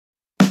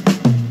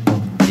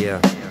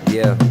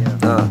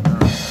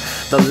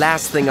The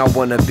last thing I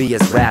wanna be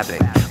is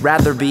rapping.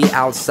 Rather be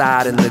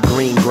outside in the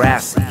green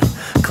grassy.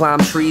 Climb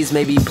trees,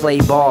 maybe play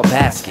ball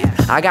basket.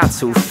 I got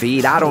 2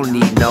 feet, I don't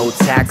need no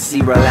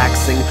taxi.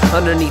 Relaxing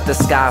underneath the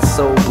sky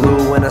so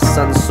blue and the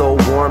sun so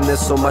warm. There's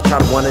so much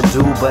I'd wanna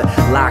do, but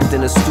locked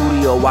in a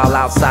studio while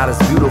outside is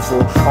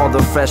beautiful. All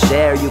the fresh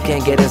air, you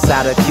can't get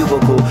inside a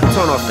cubicle.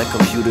 Turn off the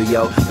computer,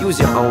 yo, use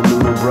your own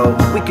noodle, bro.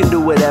 We can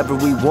do whatever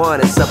we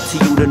want, it's up to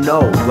you to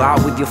know. Go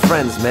out with your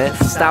friends, man,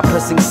 stop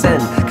pressing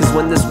send. Cause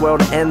when this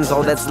world ends,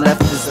 all that's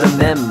left is the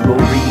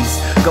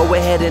memories. Go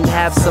ahead and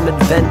have some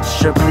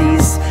adventure,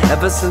 please.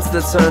 Ever since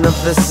the turn of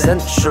the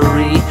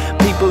century,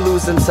 people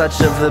losing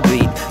touch of the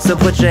beat. So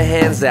put your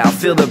hands out,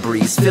 feel the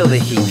breeze, feel the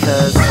heat,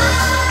 cause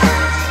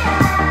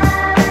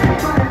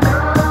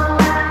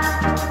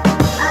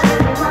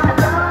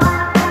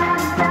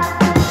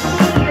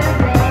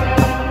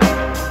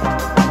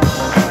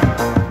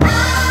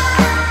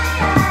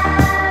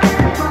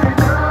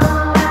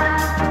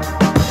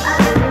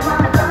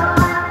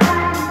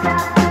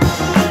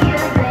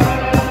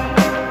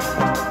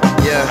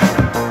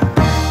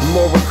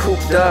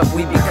up,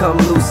 we become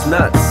loose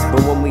nuts.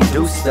 But when we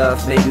do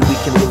stuff, maybe we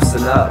can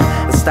loosen up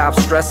and stop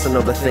stressing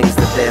over things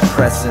that they're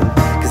pressing.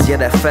 Cause yeah,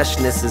 that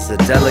freshness is a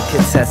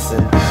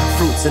delicatessen.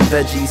 Fruits and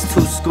veggies,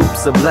 2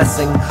 scoops, a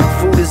blessing.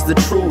 Food is the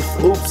truth,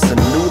 oops, a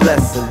new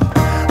lesson.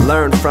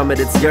 Learn from it,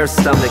 it's your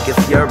stomach.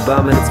 If you're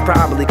bumming, it's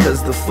probably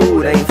cause the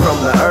food ain't from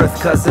the earth,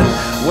 cousin.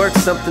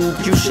 Work's something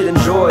you should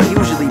enjoy,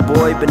 usually,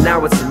 boy, but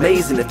now it's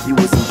amazing if you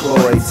was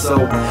employed.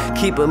 So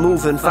keep it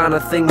moving, find the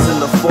things in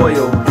the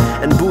foil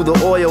and boo the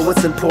oil,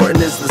 what's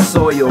important is the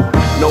soil.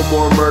 No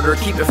more murder,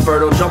 keep it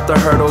fertile, jump the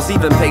hurdles.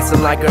 Even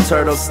pacing like a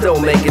turtle, still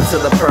make it to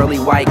the pearly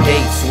white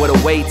gates. What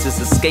awaits is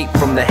escape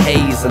from the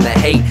haze and the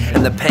hate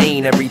and the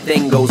pain,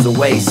 everything goes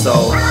away,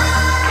 so